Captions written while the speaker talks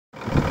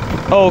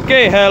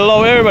Okay,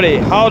 hello everybody.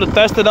 How to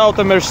test it out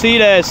a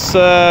Mercedes,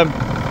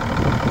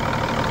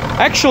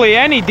 actually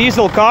any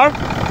diesel car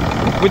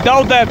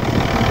without the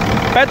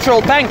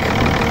petrol tank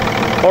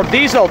or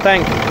diesel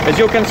tank. As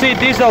you can see,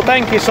 diesel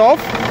tank is off.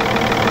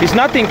 There's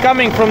nothing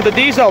coming from the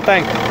diesel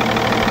tank.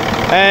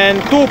 And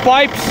two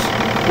pipes,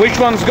 which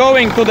one's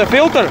going to the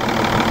filter.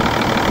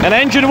 An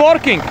engine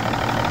working.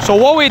 So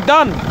what we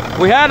done,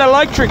 we had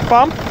electric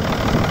pump.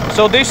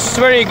 So this is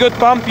very good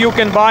pump, you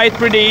can buy it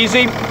pretty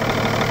easy.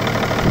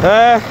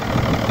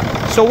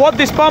 So what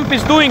this pump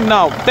is doing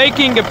now,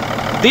 taking a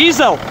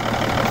diesel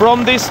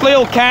from this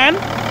little can,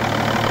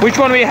 which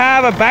one we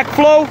have a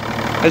backflow.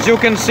 As you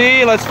can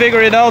see, let's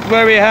figure it out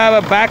where we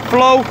have a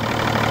backflow.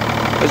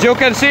 As you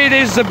can see,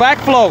 this is a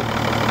backflow.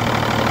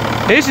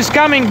 This is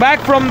coming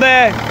back from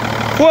the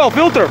fuel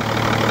filter.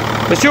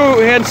 As you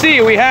can see,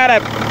 we had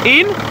a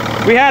in,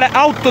 we had a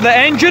out to the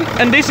engine,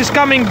 and this is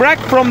coming back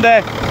from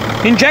the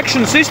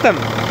injection system.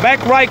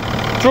 Back right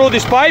through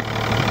this pipe,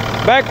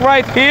 back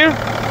right here,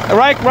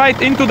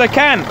 right into the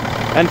can.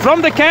 And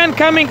from the can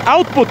coming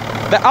output.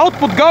 The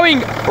output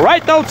going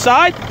right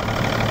outside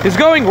is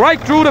going right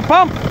through the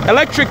pump,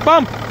 electric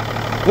pump.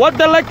 What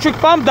the electric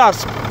pump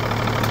does,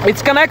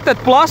 it's connected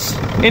plus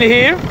in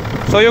here.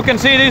 So you can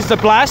see this is the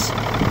plus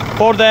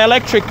for the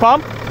electric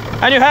pump.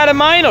 And you had a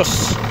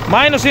minus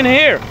in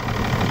here.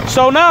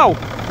 So now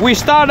we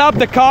start up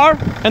the car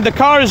and the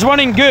car is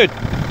running good.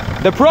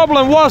 The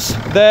problem was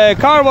the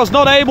car was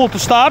not able to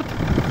start.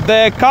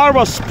 The car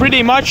was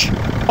pretty much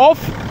off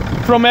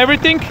from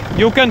everything.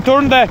 You can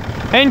turn the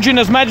engine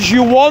as much as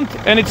you want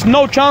and it's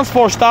no chance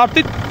for start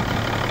it.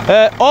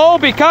 All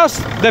because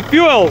the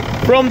fuel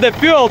from the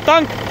fuel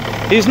tank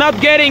is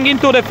not getting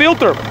into the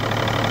filter.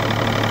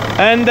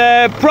 And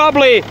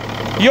probably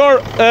your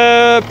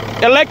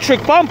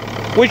electric pump,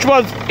 which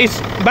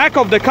is back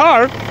of the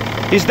car,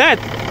 is dead.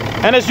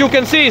 And as you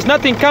can see, it's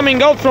nothing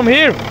coming out from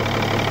here.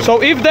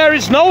 So if there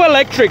is no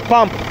electric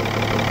pump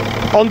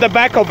on the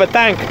back of the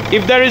tank,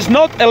 if there is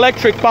not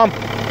electric pump,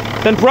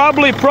 then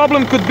probably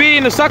problem could be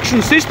in the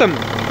suction system,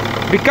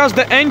 because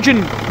the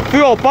engine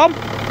fuel pump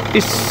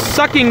is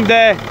sucking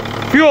the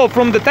fuel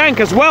from the tank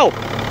as well.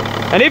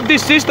 And if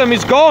this system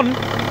is gone,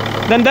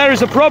 then there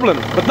is a problem.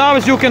 But now,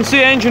 as you can see,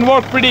 engine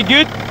worked pretty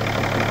good.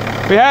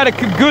 We had a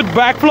good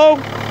backflow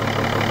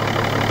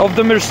of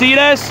the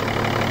Mercedes.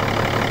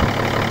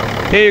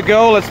 Here you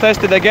go, let's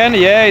test it again.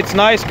 Yeah, it's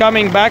nice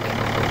coming back.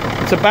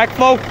 It's a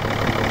backflow.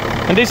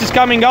 And this is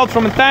coming out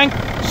from a tank.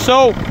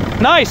 So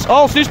nice,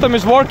 all system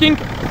is working.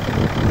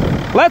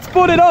 Let's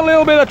put it on a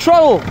little bit of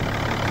throttle.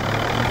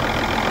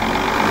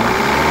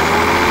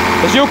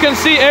 As you can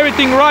see,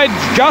 everything rides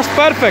just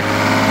perfect.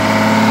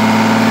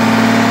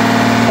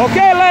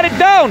 Okay, let it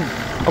down.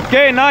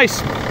 Okay,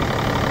 nice.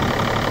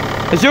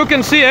 As you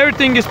can see,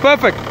 everything is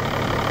perfect.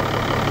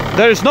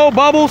 There is no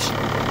bubbles.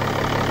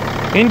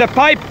 In the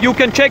pipe, you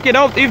can check it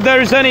out if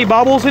there is any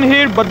bubbles in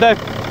here, but the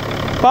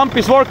pump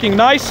is working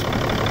nice.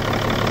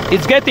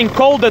 It's getting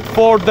coated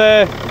for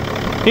the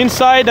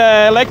inside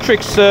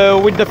electrics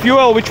with the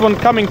fuel, which one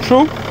coming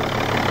through.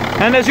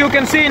 And as you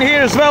can see in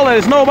here as well, there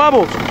is no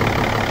bubbles.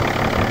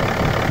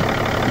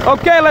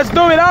 Okay, let's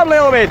do it up a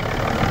little bit.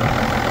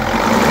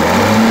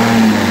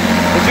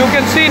 As you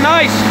can see,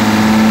 nice.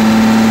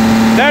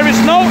 There is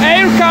no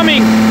air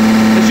coming.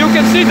 As you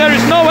can see, there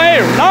is no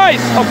air.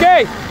 Nice,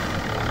 okay.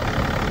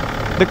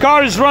 The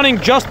car is running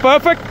just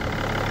perfect.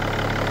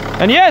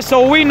 And yeah,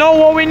 so we know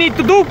what we need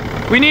to do.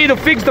 We need to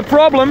fix the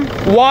problem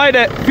why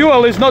the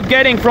fuel is not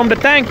getting from the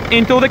tank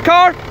into the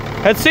car.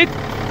 That's it.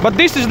 But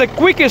this is the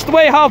quickest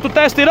way how to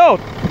test it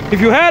out.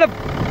 If you had an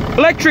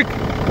electric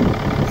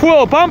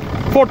fuel pump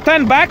for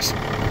 10 bucks,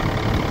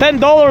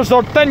 $10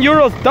 or 10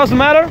 euros, doesn't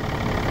matter.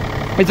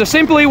 It's a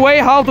simple way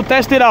how to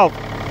test it out.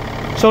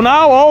 So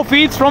now all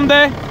feeds from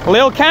the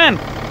little can.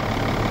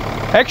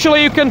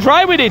 Actually, you can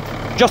drive with it.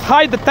 Just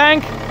hide the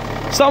tank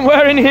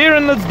somewhere in here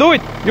and let's do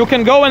it. You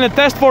can go and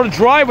test for the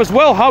drive as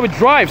well, how it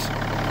drives.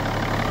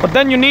 But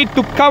then you need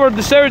to cover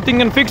this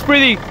everything and fix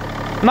pretty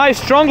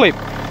nice strongly.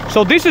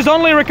 So this is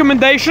only a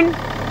recommendation.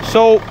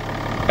 So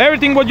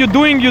everything what you're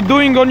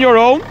doing on your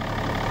own.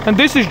 And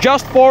this is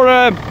just for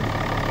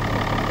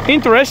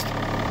interest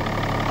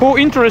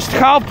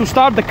how to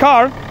start the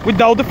car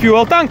without the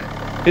fuel tank.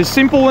 It's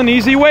simple and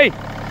easy way.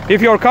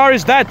 If your car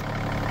is that,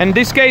 in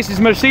this case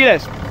is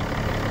Mercedes.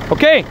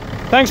 Okay,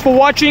 thanks for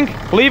watching.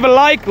 Leave a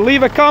like,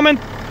 leave a comment.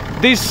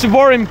 This is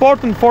very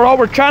important for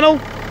our channel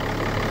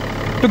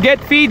to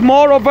get feed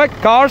more of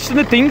cars and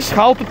the things,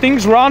 how to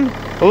things run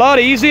a lot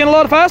easier and a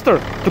lot faster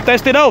to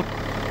test it out.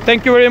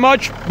 Thank you very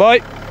much. Bye.